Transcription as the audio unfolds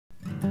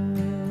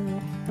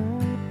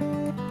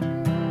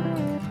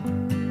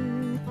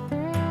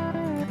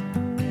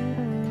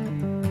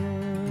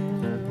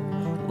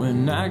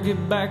When I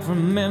get back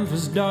from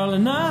Memphis,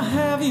 darling, I'll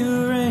have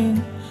you a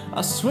ring.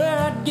 I swear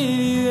I'd give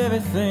you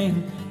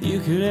everything you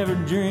could ever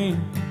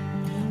dream.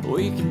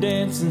 We can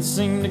dance and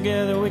sing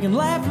together, we can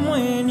laugh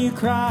when you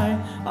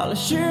cry. I'll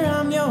assure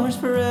I'm yours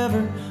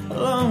forever,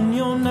 alone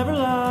you'll never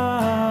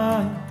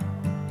lie.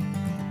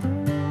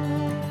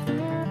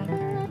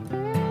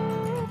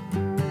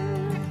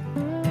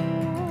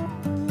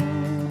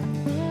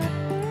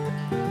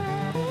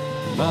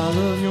 My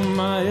love, you're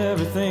my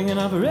everything, and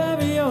I'm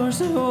forever yours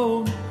to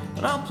hold.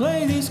 And I'll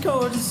play these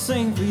chords and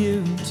sing for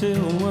you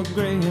till we're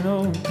gray and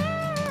old.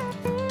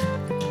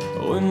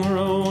 When we're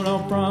old,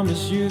 I'll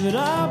promise you that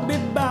I'll be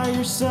by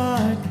your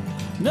side.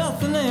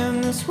 Nothing in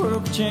this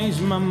world can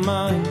change my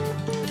mind.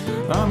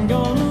 I'm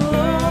gonna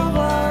love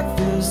like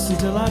this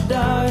until I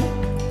die.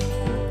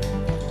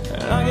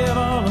 And I give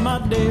all of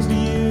my days to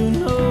you and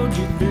hold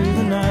you through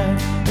the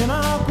night. And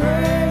I'll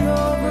pray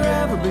you'll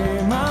forever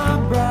be my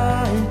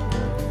bride.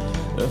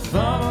 The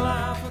thought of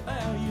life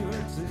without you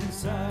hurts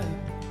inside.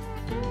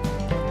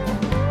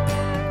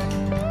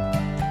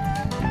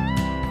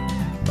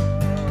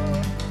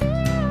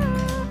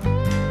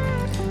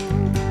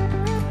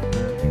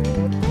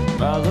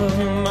 I love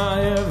you, my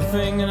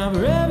everything, and I'm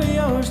forever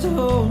yours to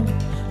hold.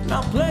 And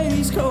I'll play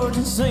these chords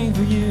and sing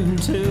for you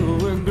until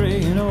we're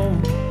gray and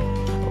old.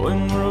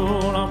 When we're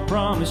old, I'll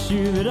promise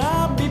you that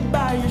I'll be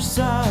by your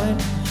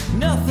side.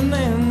 Nothing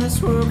in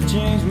this world can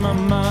change my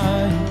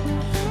mind.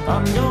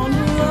 I'm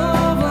gonna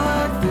love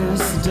like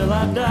this until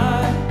I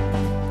die.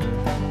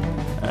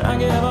 And I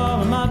give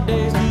all of my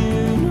days to you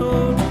and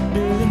hold you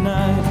through the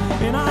night.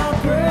 And I'll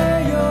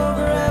pray you'll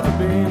forever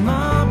be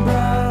my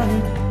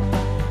bride.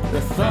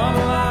 The thought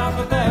of life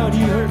without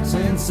you hurts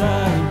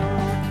inside.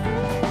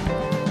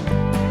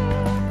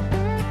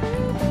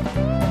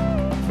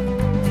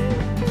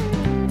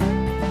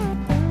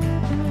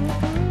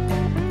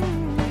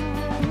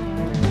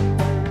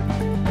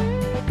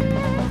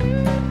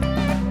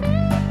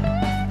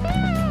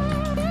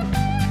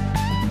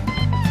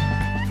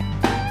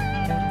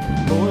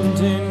 More than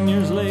 10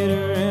 years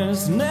later, and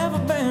it's never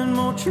been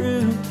more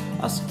true.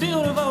 I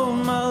still devote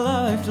my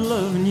life to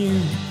loving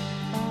you.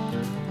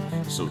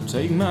 So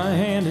take my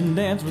hand and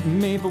dance with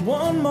me for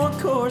one more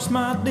course,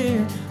 my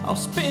dear. I'll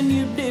spin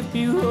you, dip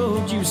you,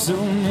 hold you so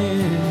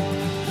near.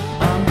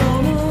 I'm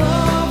gonna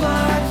love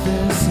like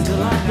this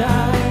until I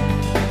die.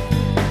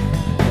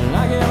 And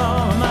I give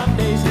all of my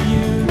days to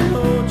you and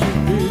hold you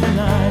through the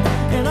night.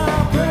 And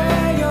I'll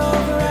pray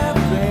you'll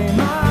forever be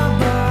my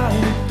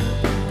bride.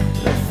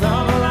 The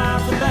thought of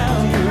life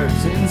without you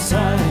hurts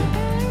inside.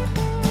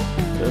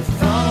 The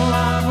thought of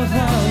life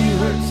without you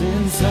hurts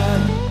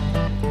inside.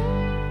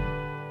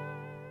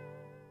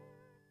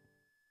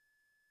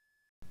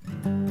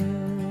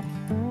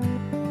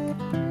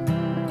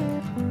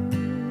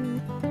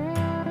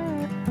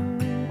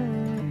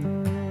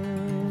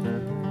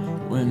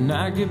 When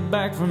I get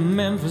back from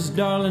Memphis,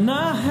 darling,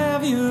 I'll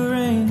have you a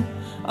ring.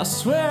 I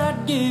swear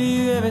I'd give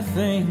you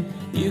everything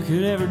you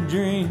could ever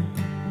dream.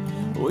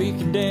 We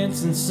can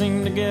dance and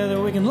sing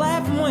together, we can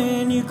laugh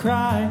when you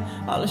cry.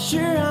 I'll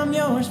assure I'm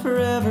yours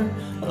forever,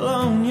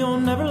 alone you'll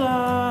never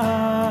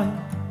lie.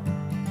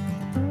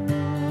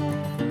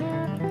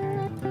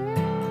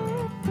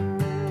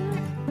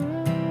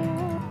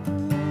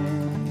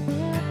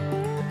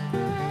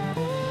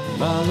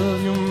 My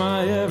love, you're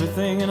my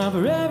everything, and I'm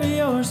forever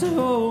yours to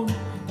hold.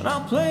 And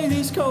I'll play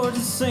these chords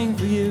and sing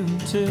for you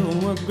till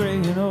we're gray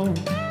and old.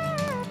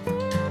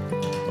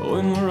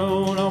 When we're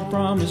old, I'll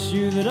promise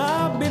you that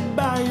I'll be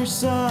by your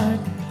side.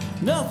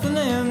 Nothing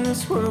in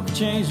this world can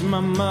change my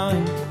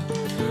mind.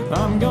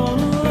 I'm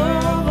gonna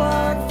love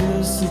like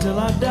this until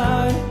I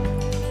die.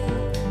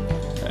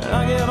 And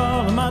I give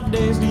all of my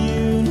days to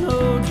you and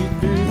hold you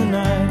through the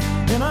night.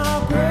 And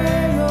I'll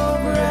pray you'll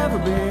forever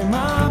be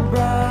my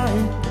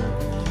bride.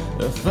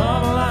 The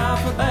thought of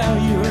life without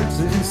you hurts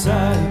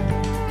inside.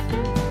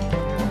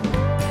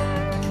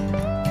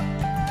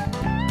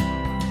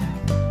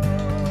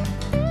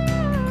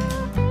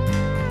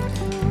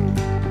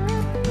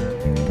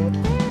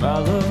 I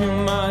love you,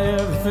 my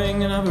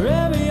everything, and I'm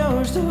forever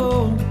yours to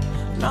hold.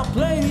 And I'll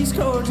play these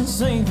chords and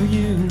sing for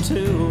you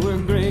until we're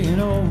gray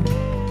and old.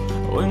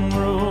 When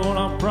we're old,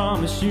 I'll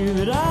promise you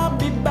that I'll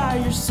be by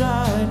your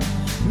side.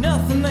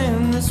 Nothing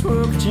in this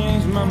world can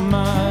change my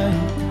mind.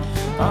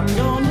 I'm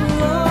gonna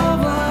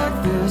love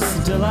like this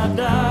until I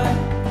die.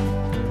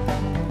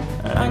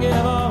 And I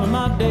give all of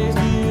my days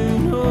to you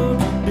and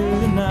hold you through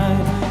the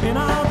night. And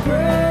I'll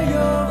pray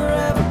you'll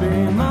forever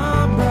be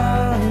my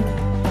bride.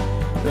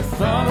 The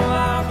thought of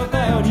life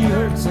without you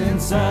hurts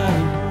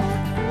inside.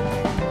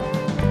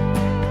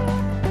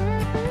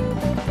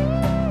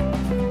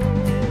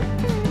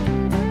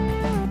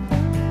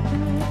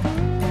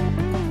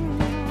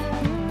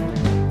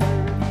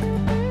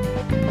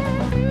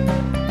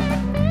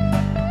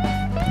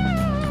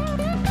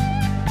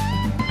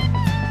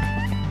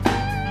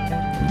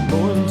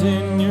 More than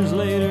 10 years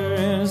later,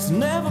 and it's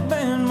never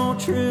been more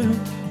true.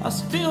 I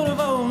still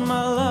devote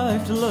my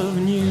life to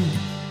loving you.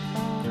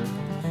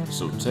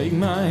 So take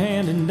my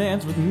hand and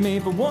dance with me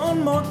for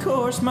one more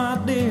course, my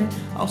dear.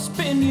 I'll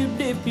spin you,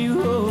 dip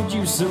you, hold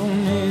you so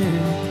near.